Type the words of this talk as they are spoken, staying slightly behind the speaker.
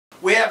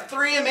have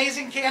three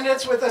amazing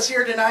candidates with us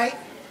here tonight.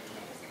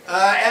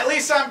 At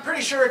least I'm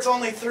pretty sure it's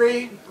only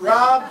three.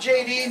 Rob,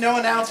 JD, no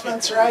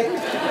announcements, right?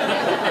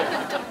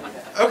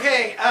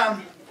 Okay,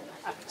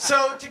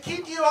 so to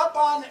keep you up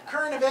on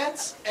current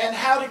events and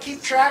how to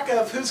keep track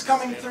of who's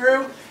coming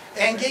through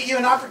and get you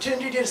an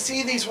opportunity to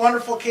see these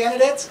wonderful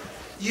candidates,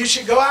 you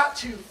should go out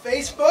to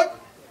Facebook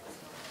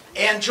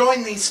and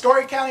join the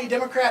Story County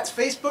Democrats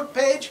Facebook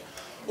page,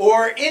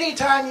 or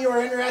anytime you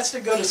are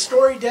interested, go to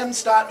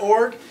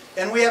storydems.org,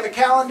 and we have a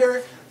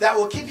calendar that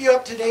will keep you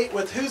up to date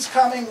with who's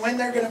coming, when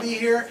they're going to be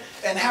here,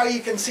 and how you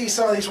can see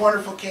some of these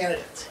wonderful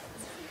candidates.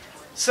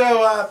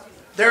 So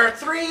there are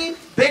three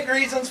big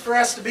reasons for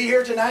us to be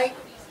here tonight.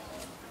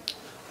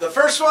 The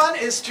first one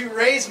is to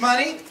raise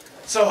money,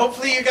 so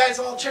hopefully you guys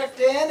all checked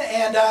in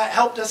and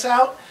helped us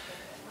out.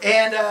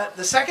 And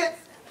the second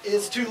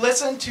is to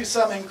listen to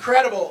some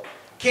incredible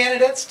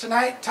candidates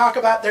tonight talk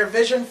about their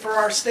vision for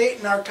our state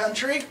and our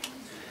country.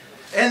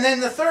 And then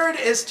the third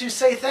is to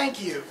say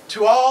thank you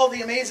to all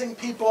the amazing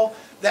people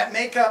that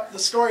make up the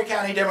Story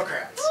County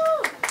Democrats.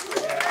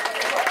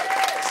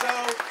 So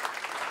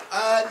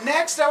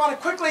next I want to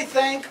quickly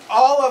thank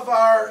all of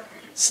our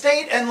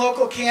state and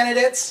local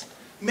candidates.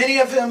 Many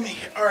of them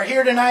are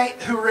here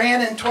tonight who ran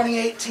in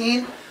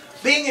 2018.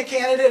 Being a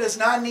candidate is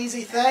not an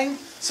easy thing,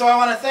 so I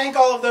want to thank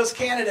all of those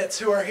candidates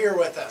who are here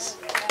with us.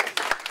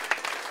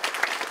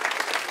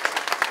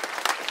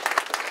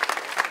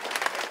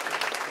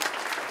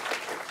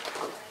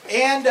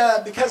 And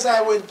because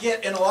I would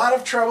get in a lot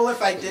of trouble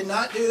if I did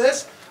not do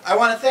this, I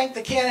want to thank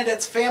the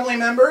candidates' family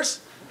members.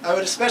 I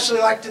would especially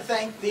like to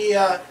thank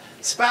the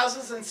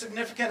spouses and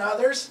significant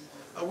others.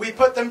 We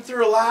put them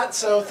through a lot,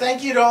 so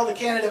thank you to all the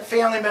candidate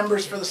family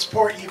members for the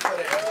support you put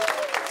in.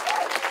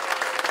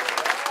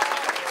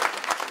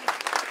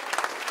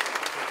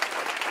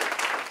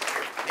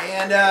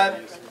 And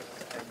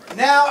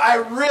now I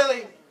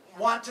really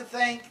want to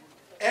thank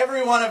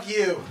every one of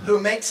you who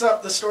makes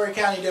up the Story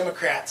County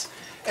Democrats.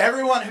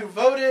 Everyone who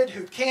voted,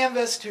 who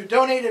canvassed, who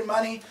donated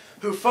money,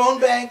 who phone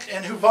banked,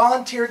 and who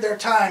volunteered their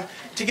time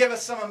to give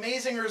us some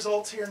amazing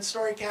results here in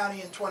Story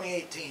County in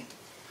 2018.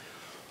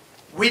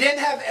 We didn't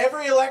have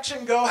every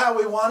election go how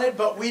we wanted,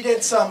 but we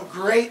did some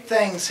great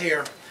things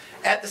here.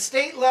 At the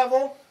state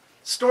level,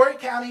 Story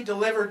County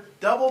delivered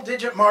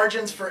double-digit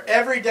margins for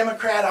every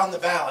Democrat on the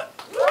ballot,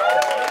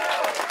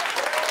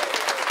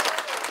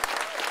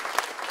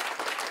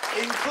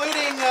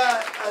 including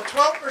a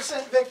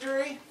 12%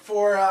 victory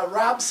for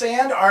Rob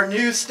Sand, our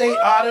new state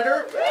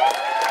auditor,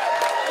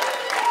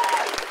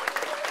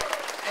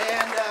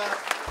 and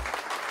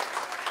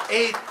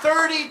a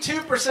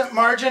 32%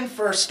 margin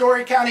for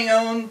Story County's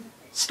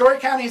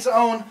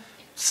own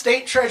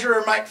state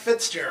treasurer, Mike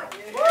Fitzgerald. So,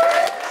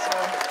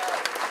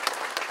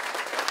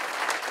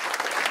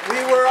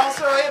 we were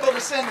also able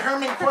to send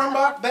Herman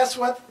Kornbach,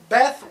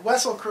 Beth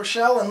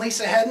Wessel-Crochelle, and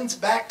Lisa Heddens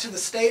back to the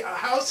State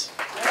House.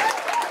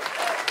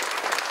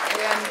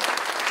 And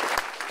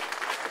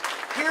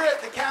here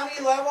at the county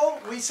level,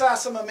 we saw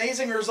some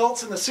amazing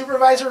results in the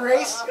supervisor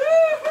race,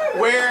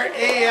 where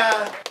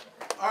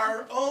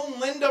our own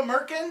Linda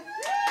Merkin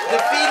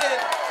defeated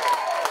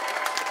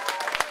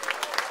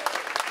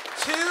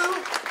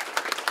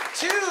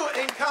two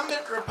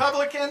incumbent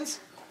Republicans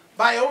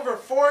by over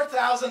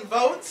 4,000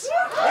 votes.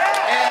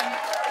 And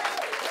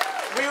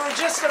we were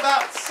just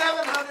about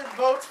 700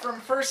 votes from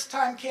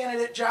first-time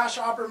candidate Josh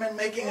Opperman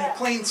making a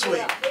clean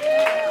sweep.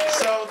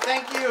 So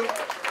thank you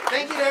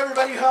to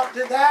everybody who helped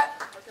did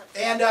that.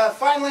 And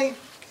finally,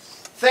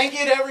 thank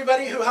you to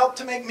everybody who helped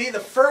to make me the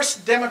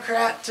first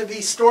Democrat to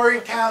be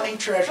Story County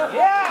Treasurer.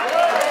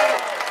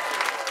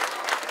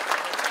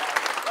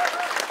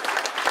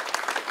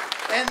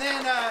 And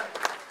then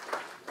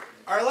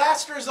our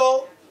last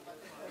result,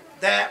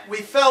 that we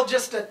fell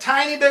just a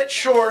tiny bit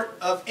short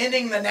of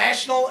ending the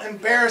national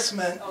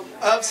embarrassment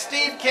of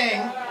Steve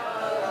King.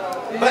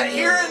 But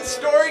here in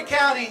Story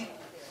County,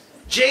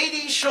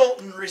 J.D.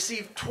 Schulten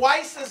received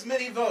twice as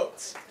many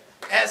votes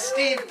as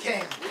Steve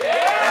King,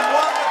 and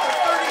won with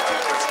a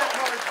 32%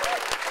 margin.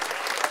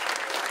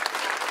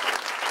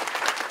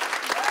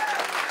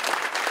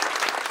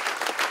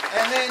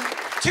 And then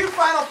two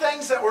final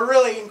things that were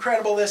really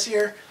incredible this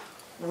year.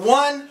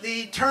 One,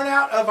 the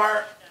turnout of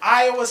our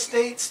Iowa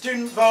State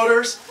student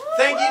voters.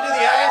 Thank you to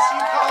the ISU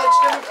College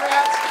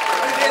Democrats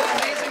who did an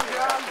amazing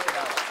job.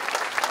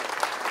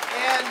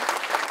 And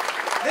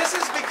this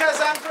is because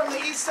I'm from the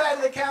east side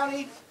of the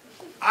county.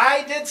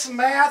 I did some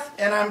math,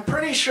 and I'm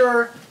pretty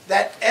sure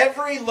that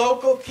every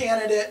local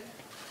candidate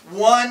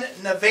won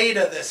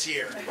Nevada this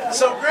year.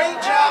 So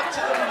great job to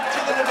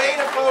the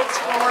Nevada folks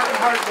for working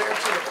hard there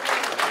too.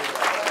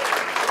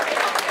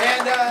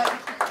 And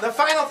the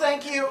final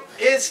thank you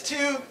is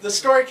to the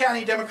Story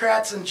County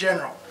Democrats in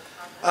general.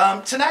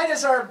 Tonight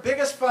is our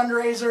biggest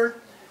fundraiser,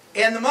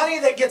 and the money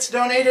that gets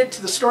donated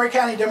to the Story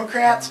County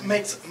Democrats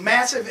makes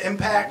massive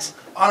impacts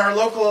on our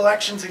local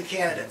elections and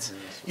candidates.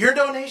 Your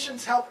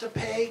donations help to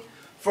pay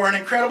for an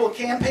incredible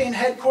campaign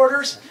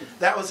headquarters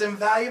that was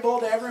invaluable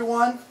to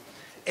everyone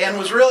and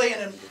was really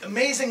an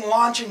amazing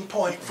launching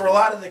point for a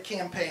lot of the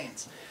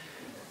campaigns.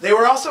 They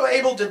were also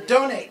able to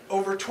donate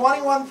over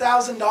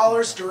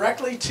 $21,000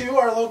 directly to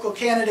our local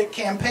candidate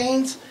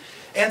campaigns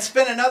and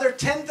spent another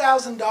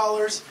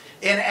 $10,000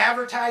 in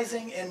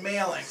advertising and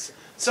mailings.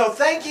 So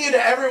thank you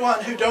to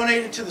everyone who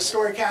donated to the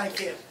Story County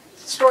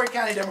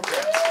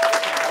Democrats.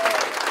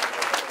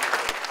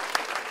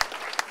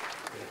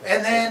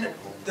 And then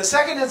the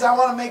second is I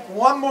want to make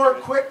one more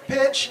quick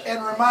pitch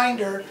and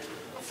reminder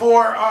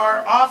for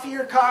our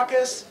off-year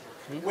caucus,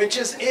 which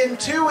is in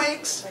 2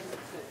 weeks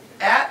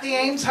at the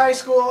Ames High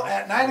School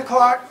at 9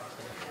 o'clock.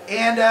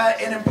 And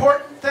an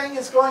important thing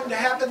is going to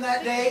happen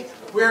that day.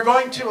 We're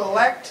going to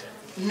elect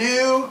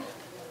new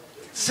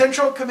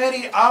Central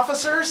Committee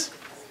officers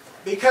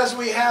because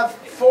we have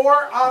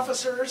 4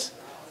 officers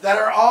that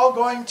are all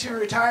going to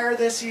retire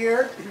this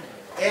year.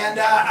 And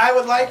I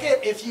would like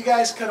it if you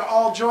guys could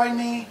all join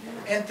me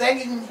in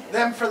thanking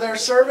them for their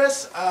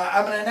service.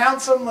 I'm going to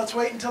announce them. Let's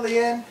wait until the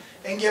end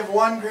and give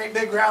one great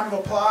big round of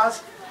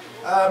applause.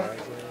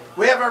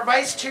 We have our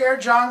Vice Chair,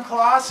 John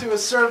Kloss, who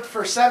has served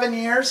for 7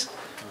 years.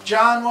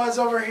 John was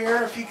over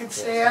here, if he could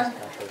stand.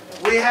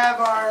 We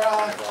have our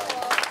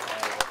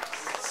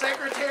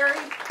Secretary,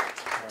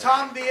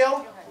 Tom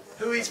Beal,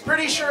 who he's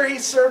pretty sure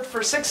he's served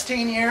for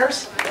 16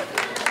 years.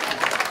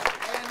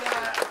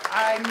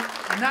 And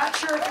I'm not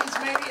sure if he's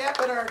made it yet,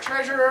 but our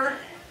Treasurer,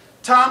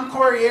 Tom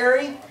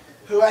Corrieri,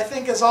 who I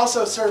think has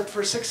also served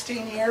for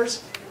 16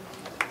 years.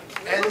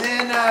 And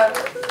then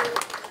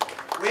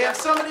we have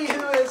somebody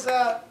who is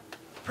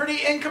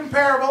pretty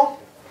incomparable,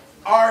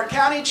 our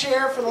county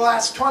chair for the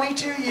last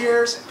 22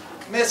 years,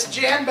 Miss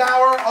Jan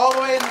Bauer, all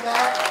the way in the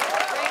back.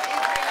 Thank you,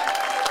 Jan.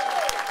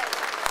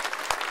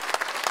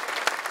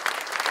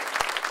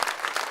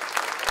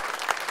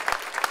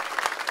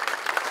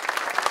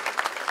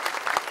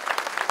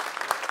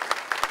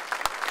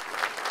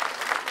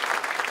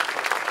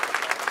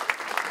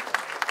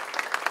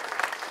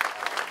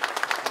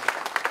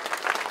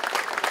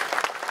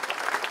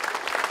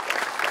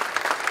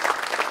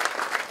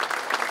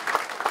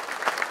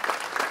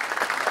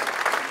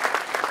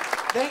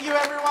 Thank you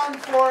everyone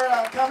for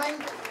coming.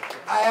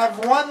 I have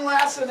one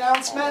last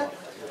announcement.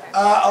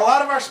 A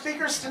lot of our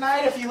speakers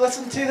tonight, if you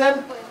listen to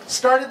them,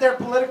 started their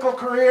political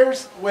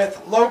careers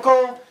with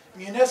local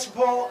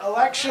municipal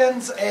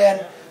elections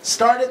and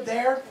started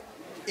there.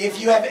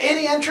 If you have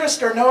any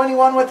interest or know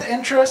anyone with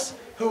interest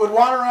who would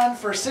want to run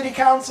for city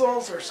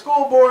councils or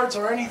school boards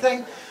or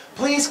anything,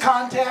 please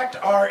contact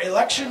our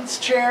elections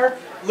chair,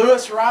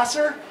 Louis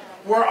Rosser.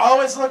 We're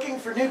always looking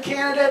for new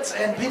candidates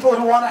and people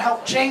who want to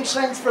help change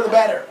things for the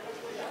better.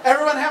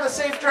 Everyone have a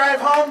safe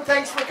drive home.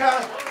 Thanks for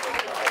coming.